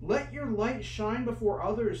 Let your light shine before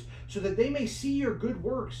others so that they may see your good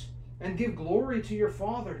works and give glory to your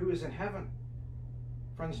Father who is in heaven."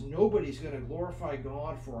 Friends, nobody's going to glorify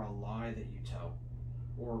God for a lie that you tell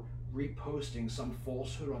or reposting some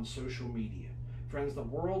falsehood on social media. Friends, the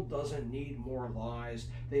world doesn't need more lies.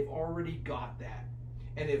 They've already got that.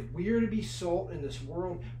 And if we are to be salt in this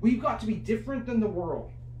world, we've got to be different than the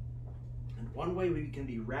world. And one way we can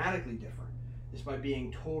be radically different is by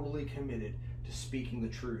being totally committed to speaking the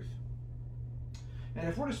truth. And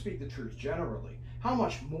if we're to speak the truth generally, how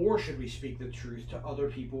much more should we speak the truth to other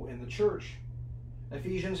people in the church?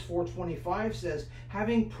 Ephesians 4:25 says,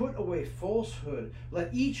 "Having put away falsehood,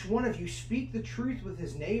 let each one of you speak the truth with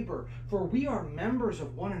his neighbor, for we are members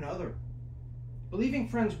of one another." Believing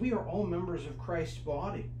friends, we are all members of Christ's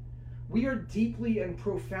body. We are deeply and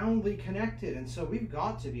profoundly connected, and so we've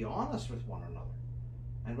got to be honest with one another.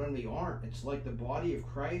 And when we aren't, it's like the body of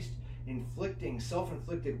Christ inflicting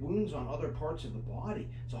self-inflicted wounds on other parts of the body.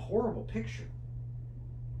 It's a horrible picture.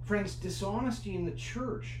 Friends, dishonesty in the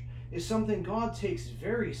church is something God takes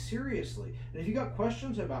very seriously. And if you got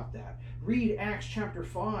questions about that, read Acts chapter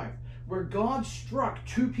 5, where God struck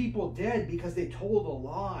 2 people dead because they told a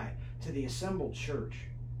lie to the assembled church.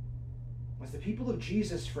 As the people of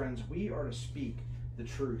Jesus, friends, we are to speak the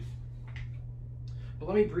truth. But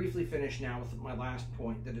let me briefly finish now with my last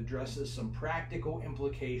point that addresses some practical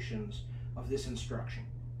implications of this instruction.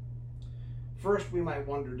 First, we might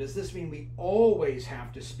wonder, does this mean we always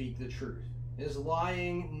have to speak the truth? Is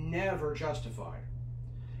lying never justified?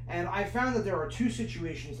 And I found that there are 2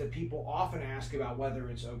 situations that people often ask about whether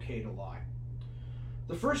it's okay to lie.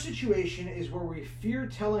 The first situation is where we fear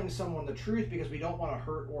telling someone the truth because we don't want to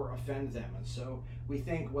hurt or offend them, and so we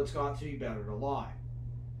think what's got to be better to lie.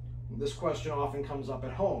 This question often comes up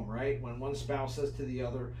at home, right? When one spouse says to the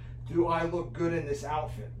other, "Do I look good in this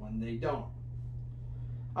outfit?" when they don't.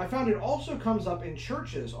 I found it also comes up in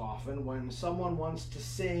churches often when someone wants to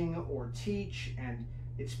sing or teach, and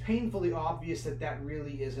it's painfully obvious that that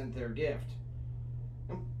really isn't their gift.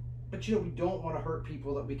 But we don't want to hurt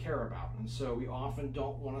people that we care about, and so we often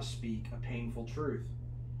don't want to speak a painful truth.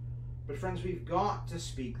 But friends, we've got to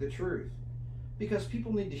speak the truth, because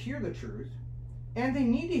people need to hear the truth, and they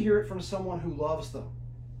need to hear it from someone who loves them.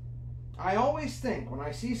 I always think when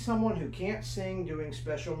I see someone who can't sing doing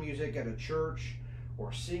special music at a church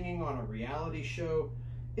or singing on a reality show,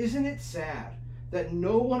 isn't it sad that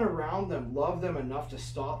no one around them loved them enough to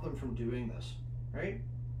stop them from doing this, right?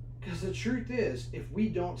 Because the truth is, if we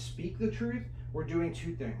don't speak the truth, we're doing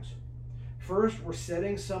 2 things. First, we're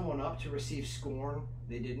setting someone up to receive scorn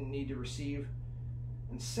they didn't need to receive.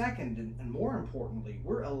 And second, and more importantly,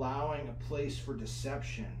 we're allowing a place for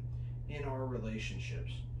deception in our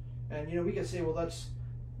relationships. And we could say, well, it's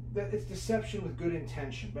deception with good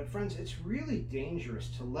intention. But friends, it's really dangerous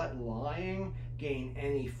to let lying gain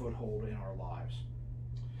any foothold in our lives.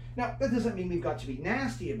 Now, that doesn't mean we've got to be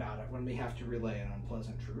nasty about it when we have to relay an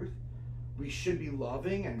unpleasant truth. We should be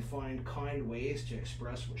loving and find kind ways to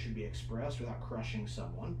express what should be expressed without crushing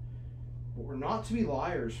someone. But we're not to be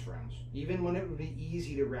liars, friends, even when it would be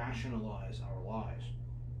easy to rationalize our lies.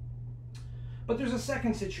 But there's a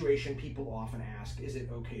second situation people often ask, is it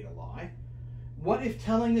okay to lie? What if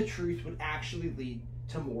telling the truth would actually lead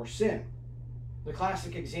to more sin? The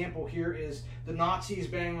classic example here is the Nazis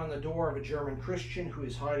bang on the door of a German Christian who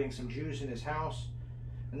is hiding some Jews in his house.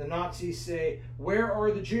 And the Nazis say, "Where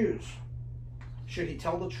are the Jews?" Should he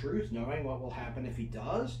tell the truth, knowing what will happen if he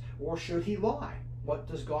does? Or should he lie? What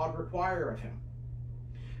does God require of him?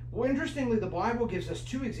 Well, interestingly, the Bible gives us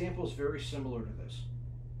two examples very similar to this.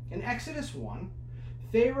 In Exodus 1,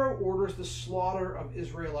 Pharaoh orders the slaughter of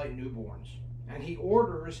Israelite newborns, and he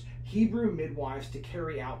orders Hebrew midwives to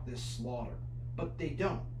carry out this slaughter. But they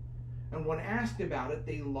don't. And when asked about it,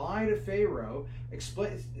 they lie to Pharaoh,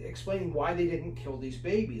 explaining why they didn't kill these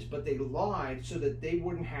babies. But they lied so that they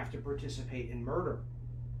wouldn't have to participate in murder.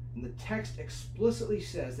 And the text explicitly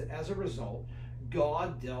says that as a result,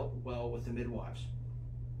 God dealt well with the midwives.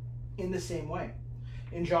 In the same way,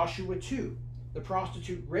 in Joshua 2, the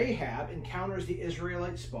prostitute Rahab encounters the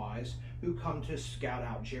Israelite spies who come to scout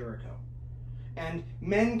out Jericho. And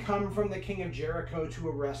men come from the king of Jericho to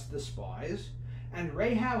arrest the spies, and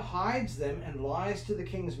Rahab hides them and lies to the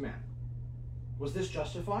king's men. Was this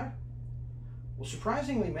justified? Well,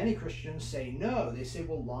 surprisingly, many Christians say no. They say,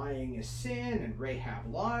 well, lying is sin, and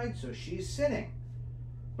Rahab lied, so she's sinning.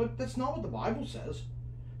 But that's not what the Bible says.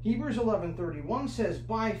 Hebrews 11:31 says,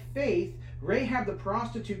 by faith, Rahab the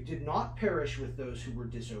prostitute did not perish with those who were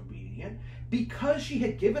disobedient, because she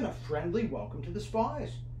had given a friendly welcome to the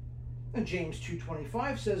spies. And James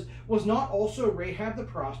 2:25 says, was not also Rahab the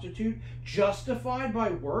prostitute justified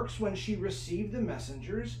by works when she received the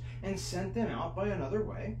messengers and sent them out by another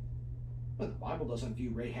way? Well, the Bible doesn't view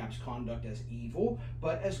Rahab's conduct as evil,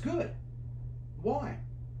 but as good. Why?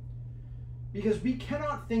 Because we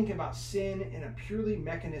cannot think about sin in a purely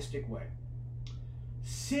mechanistic way.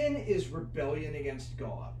 Sin is rebellion against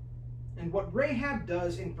God. And what Rahab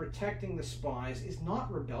does in protecting the spies is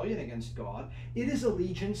not rebellion against God, it is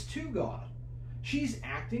allegiance to God. She's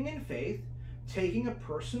acting in faith, taking a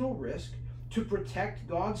personal risk to protect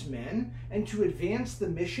God's men and to advance the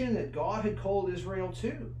mission that God had called Israel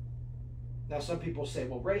to. Now, some people say,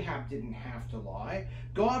 well, Rahab didn't have to lie.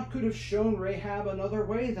 God could have shown Rahab another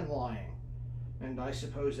way than lying. And I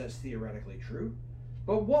suppose that's theoretically true.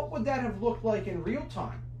 But what would that have looked like in real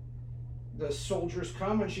time? The soldiers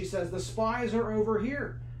come and she says, the spies are over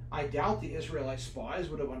here. I doubt the Israelite spies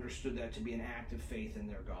would have understood that to be an act of faith in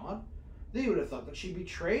their God. They would have thought that she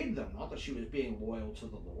betrayed them, not that she was being loyal to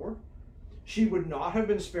the Lord. She would not have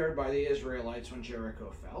been spared by the Israelites when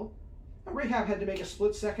Jericho fell. And Rahab had to make a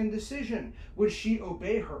split-second decision. Would she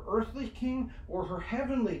obey her earthly king or her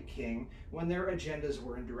heavenly king when their agendas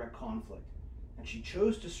were in direct conflict? And she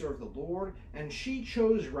chose to serve the Lord, and she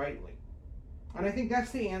chose rightly. And I think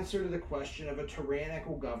that's the answer to the question of a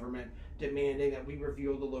tyrannical government demanding that we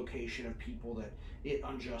reveal the location of people that it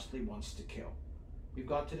unjustly wants to kill. We've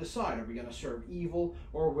got to decide, are we going to serve evil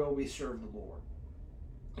or will we serve the Lord?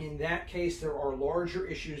 In that case, there are larger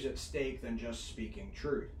issues at stake than just speaking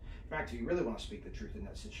truth. In fact, if you really want to speak the truth in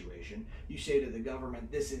that situation, you say to the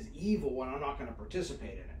government, this is evil and I'm not going to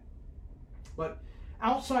participate in it. But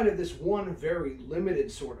outside of this one very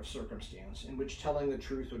limited sort of circumstance in which telling the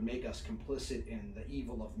truth would make us complicit in the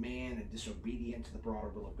evil of man and disobedient to the broader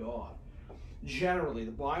will of God, generally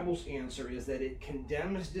the Bible's answer is that it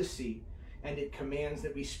condemns deceit and it commands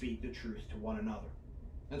that we speak the truth to one another.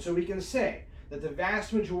 And so we can say that the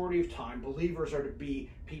vast majority of time believers are to be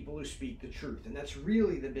people who speak the truth. And that's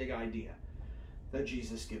really the big idea that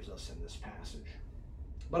Jesus gives us in this passage.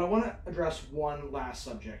 But I want to address one last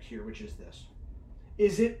subject here, which is this.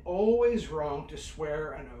 Is it always wrong to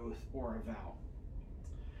swear an oath or a vow?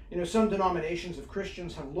 You know, some denominations of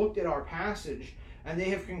Christians have looked at our passage and they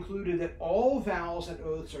have concluded that all vows and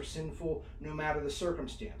oaths are sinful no matter the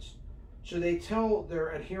circumstance. So they tell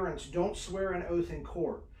their adherents, don't swear an oath in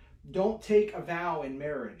court. Don't take a vow in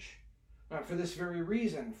marriage. For this very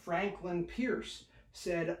reason, Franklin Pierce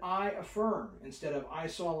said, I affirm, instead of I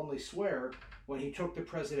solemnly swear, when he took the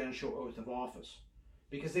presidential oath of office.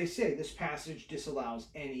 Because they say this passage disallows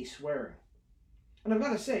any swearing. And I've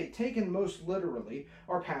got to say, taken most literally,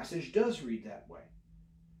 our passage does read that way.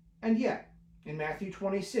 And yet, in Matthew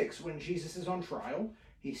 26, when Jesus is on trial,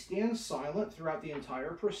 he stands silent throughout the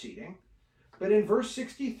entire proceeding. But in verse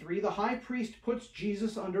 63, the high priest puts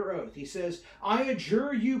Jesus under oath. He says, I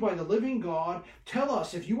adjure you by the living God, tell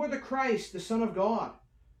us if you are the Christ, the Son of God.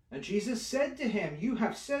 And Jesus said to him, "You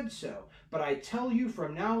have said so, but I tell you,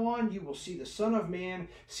 from now on you will see the Son of Man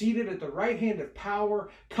seated at the right hand of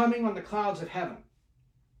power, coming on the clouds of heaven."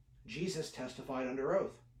 Jesus testified under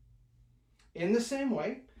oath. In the same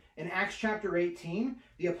way, in Acts chapter 18,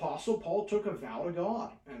 the Apostle Paul took a vow to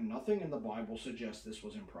God, and nothing in the Bible suggests this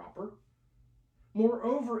was improper.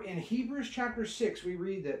 Moreover, in Hebrews chapter 6, we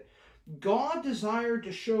read that God desired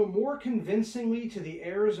to show more convincingly to the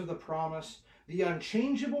heirs of the promise the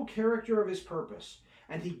unchangeable character of his purpose,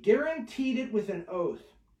 and he guaranteed it with an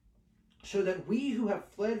oath, so that we who have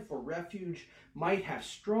fled for refuge might have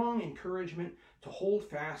strong encouragement to hold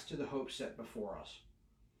fast to the hope set before us.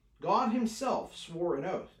 God himself swore an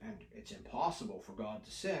oath, and it's impossible for God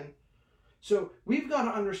to sin. So we've got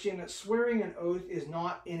to understand that swearing an oath is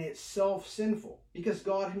not in itself sinful, because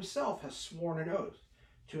God himself has sworn an oath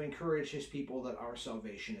to encourage his people that our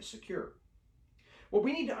salvation is secure. What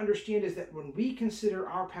we need to understand is that when we consider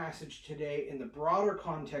our passage today in the broader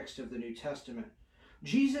context of the New Testament,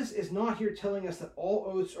 Jesus is not here telling us that all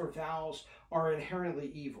oaths or vows are inherently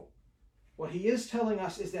evil. What he is telling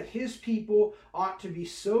us is that his people ought to be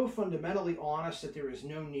so fundamentally honest that there is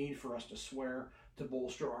no need for us to swear to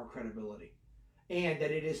bolster our credibility, and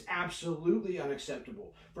that it is absolutely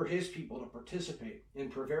unacceptable for his people to participate in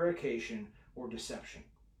prevarication or deception.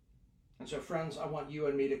 And so, friends, I want you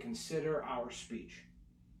and me to consider our speech.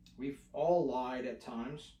 We've all lied at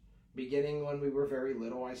times, beginning when we were very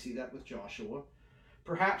little. I see that with Joshua,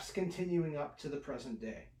 perhaps continuing up to the present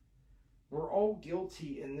day. We're all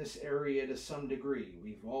guilty in this area to some degree.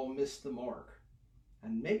 We've all missed the mark.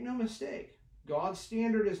 And make no mistake, God's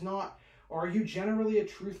standard is not, are you generally a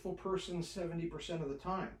truthful person 70% of the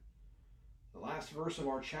time? The last verse of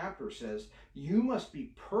our chapter says, you must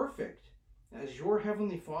be perfect as your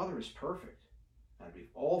heavenly Father is perfect. And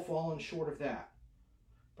we've all fallen short of that.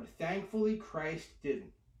 But thankfully, Christ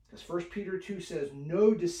didn't. Because 1 Peter 2 says,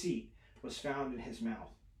 no deceit was found in his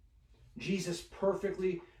mouth. Jesus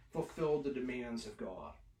perfectly fulfilled the demands of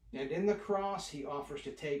God. And in the cross, he offers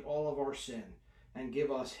to take all of our sin and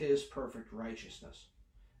give us his perfect righteousness.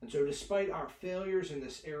 And so despite our failures in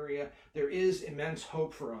this area, there is immense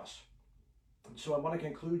hope for us. And so I want to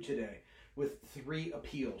conclude today with 3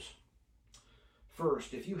 appeals.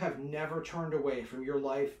 First, if you have never turned away from your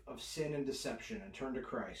life of sin and deception and turned to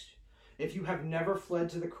Christ, if you have never fled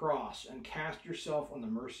to the cross and cast yourself on the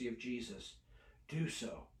mercy of Jesus, do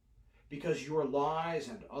so, because your lies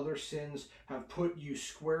and other sins have put you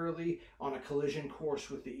squarely on a collision course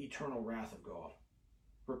with the eternal wrath of God.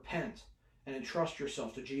 Repent and entrust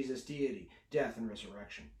yourself to Jesus' deity, death, and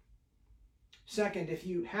resurrection. Second, if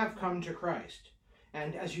you have come to Christ,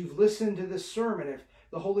 and as you've listened to this sermon, if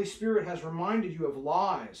the Holy Spirit has reminded you of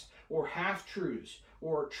lies or half-truths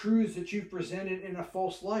or truths that you've presented in a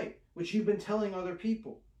false light, which you've been telling other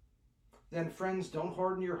people, then friends, don't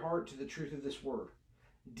harden your heart to the truth of this word.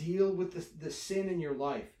 Deal with the sin in your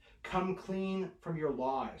life. Come clean from your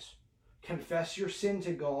lies. Confess your sin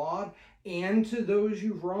to God and to those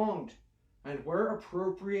you've wronged. And where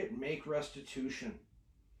appropriate, make restitution.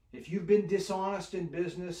 If you've been dishonest in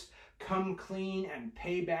business, come clean and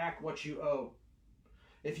pay back what you owe.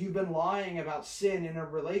 If you've been lying about sin in a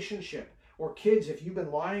relationship, or kids, if you've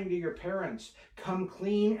been lying to your parents, come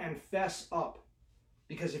clean and fess up.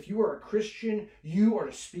 Because if you are a Christian, you are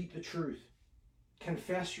to speak the truth.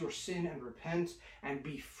 Confess your sin and repent, and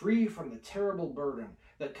be free from the terrible burden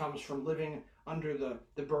that comes from living under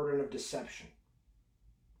the burden of deception.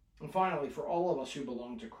 And finally, for all of us who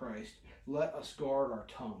belong to Christ, let us guard our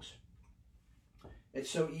tongues.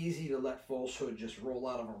 It's so easy to let falsehood just roll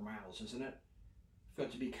out of our mouths, isn't it? We've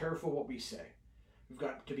got to be careful what we say. We've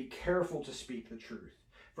got to be careful to speak the truth.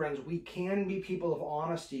 Friends, we can be people of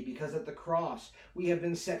honesty because at the cross we have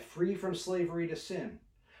been set free from slavery to sin.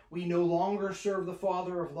 We no longer serve the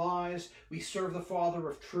father of lies, we serve the Father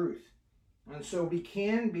of truth. And so we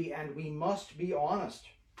can be and we must be honest.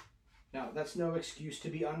 Now, that's no excuse to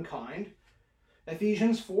be unkind.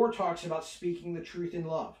 Ephesians 4 talks about speaking the truth in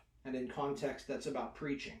love, and in context that's about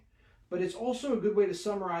preaching. But it's also a good way to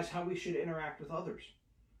summarize how we should interact with others.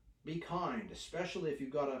 Be kind, especially if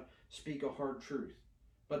you've got to speak a hard truth,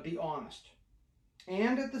 but be honest.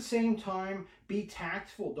 And at the same time, be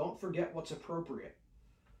tactful. Don't forget what's appropriate.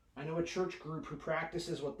 I know a church group who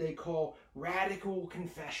practices what they call radical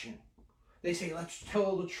confession. They say, let's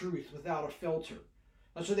tell the truth without a filter.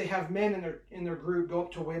 And so they have men in their group go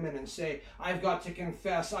up to women and say, I've got to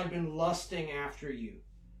confess, I've been lusting after you.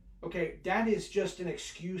 Okay, that is just an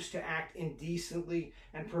excuse to act indecently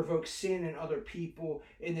and provoke sin in other people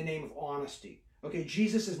in the name of honesty. Okay,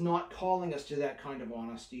 Jesus is not calling us to that kind of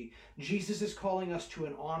honesty. Jesus is calling us to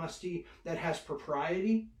an honesty that has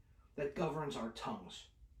propriety, that governs our tongues.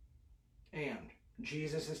 And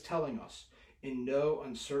Jesus is telling us in no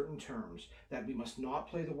uncertain terms that we must not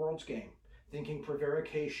play the world's game, thinking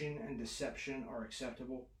prevarication and deception are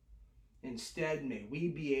acceptable. Instead, may we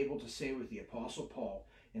be able to say with the Apostle Paul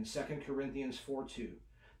in 2 Corinthians 4:2,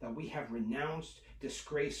 that we have renounced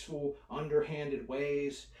disgraceful, underhanded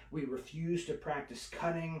ways. We refuse to practice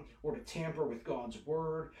cunning or to tamper with God's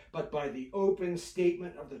word, but by the open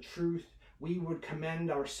statement of the truth, we would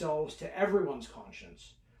commend ourselves to everyone's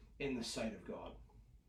conscience in the sight of God.